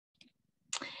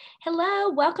Hello,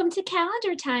 welcome to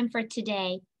calendar time for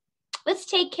today. Let's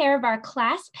take care of our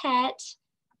class pet,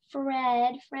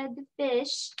 Fred the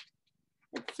fish.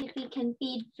 Let's see if we can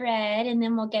feed Fred and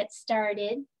then we'll get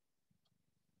started.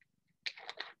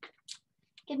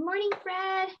 Good morning,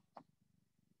 Fred.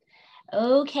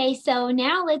 Okay, so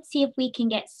now let's see if we can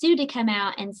get Sue to come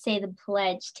out and say the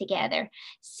pledge together.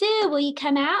 Sue, will you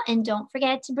come out and don't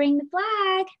forget to bring the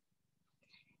flag?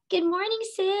 Good morning,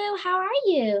 Sue. How are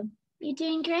you? You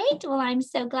doing great? Well, I'm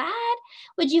so glad.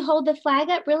 Would you hold the flag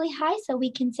up really high so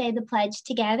we can say the pledge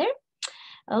together?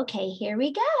 Okay, here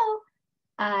we go.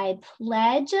 I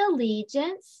pledge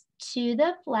allegiance to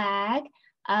the flag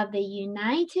of the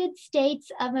United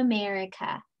States of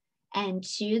America and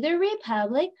to the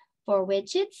republic for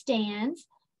which it stands,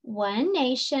 one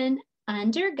nation,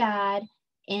 under God,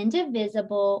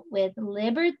 indivisible, with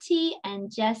liberty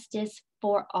and justice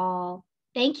for all.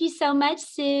 Thank you so much,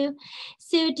 Sue.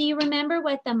 Sue, do you remember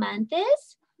what the month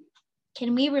is?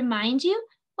 Can we remind you?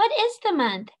 What is the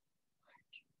month?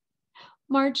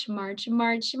 March.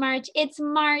 It's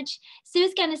March.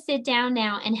 Sue's going to sit down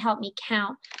now and help me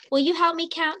count. Will you help me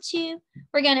count too?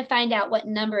 We're going to find out what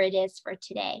number it is for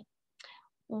today.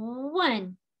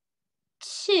 1,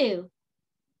 2,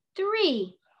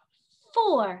 3,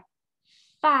 4,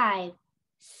 5,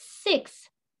 6,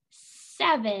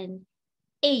 7,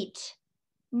 8,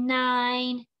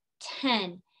 9,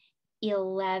 10,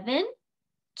 11,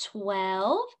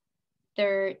 12,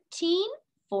 13,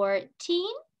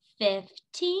 14,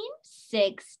 15,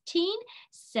 16,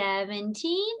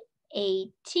 17,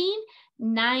 18,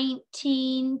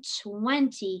 19,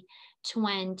 20,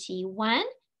 21,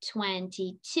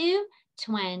 22,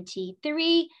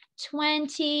 23,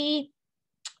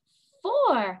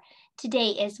 24. Today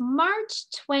is March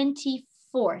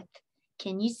 24th.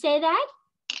 Can you say that?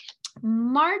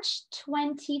 March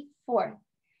 24th,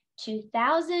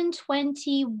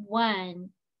 2021.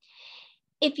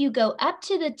 If you go up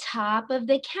to the top of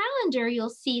the calendar, you'll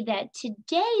see that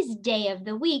today's day of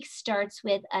the week starts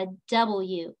with a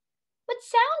W. What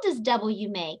sound does W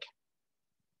make?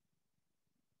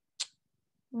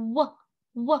 W,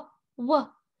 W, W.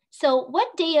 So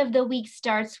what day of the week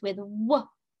starts with W?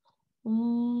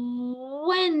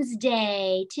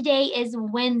 Wednesday. Today is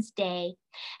Wednesday.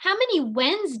 How many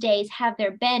Wednesdays have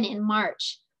there been in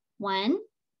March? 1,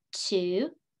 2,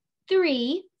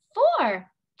 3,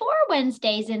 4. 4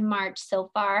 Wednesdays in March so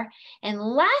far. And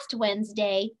last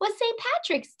Wednesday was St.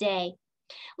 Patrick's Day.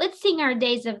 Let's sing our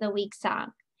Days of the Week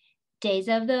song. Days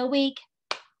of the week.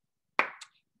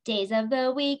 Days of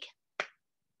the week.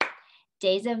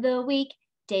 Days of the week.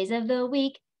 Days of the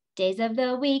week. Days of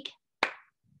the week.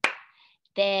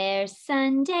 There's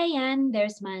Sunday and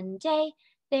there's Monday,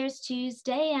 there's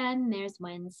Tuesday and there's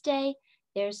Wednesday,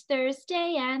 there's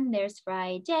Thursday and there's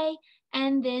Friday,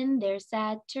 and then there's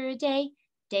Saturday.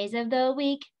 Days of the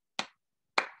week,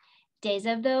 days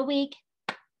of the week,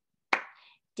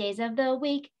 days of the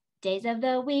week, days of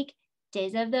the week,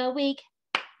 days of the week.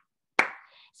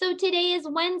 So today is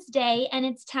Wednesday and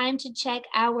it's time to check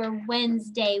our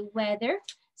Wednesday weather.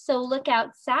 So look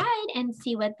outside and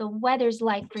see what the weather's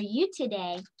like for you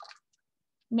today.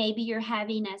 Maybe you're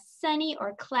having a sunny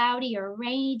or cloudy or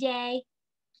rainy day.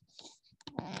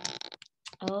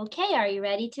 Okay, are you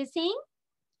ready to sing?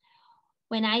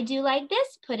 When I do like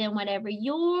this, put in whatever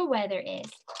your weather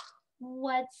is.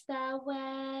 What's the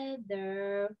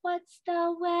weather? What's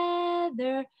the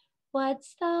weather?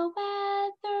 What's the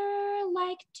weather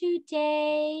like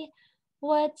today?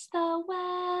 What's the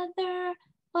weather?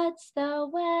 What's the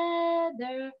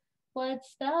weather?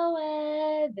 What's the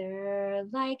weather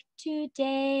like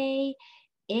today?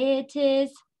 It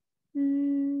is,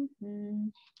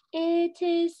 it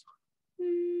is,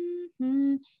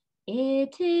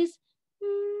 it is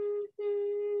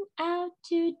out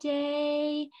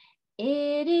today.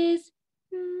 It is,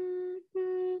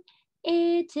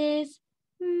 it is,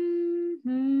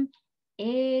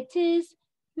 it is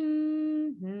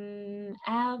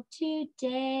out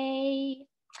today.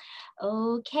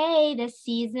 Okay, the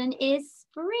season is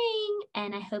spring,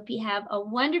 and I hope you have a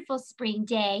wonderful spring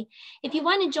day. If you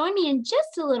want to join me in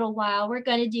just a little while, we're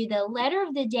going to do the letter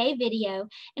of the day video,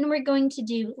 and we're going to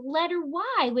do letter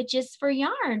Y, which is for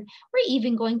yarn. We're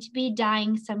even going to be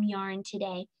dyeing some yarn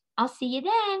today. I'll see you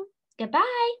then.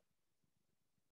 Goodbye.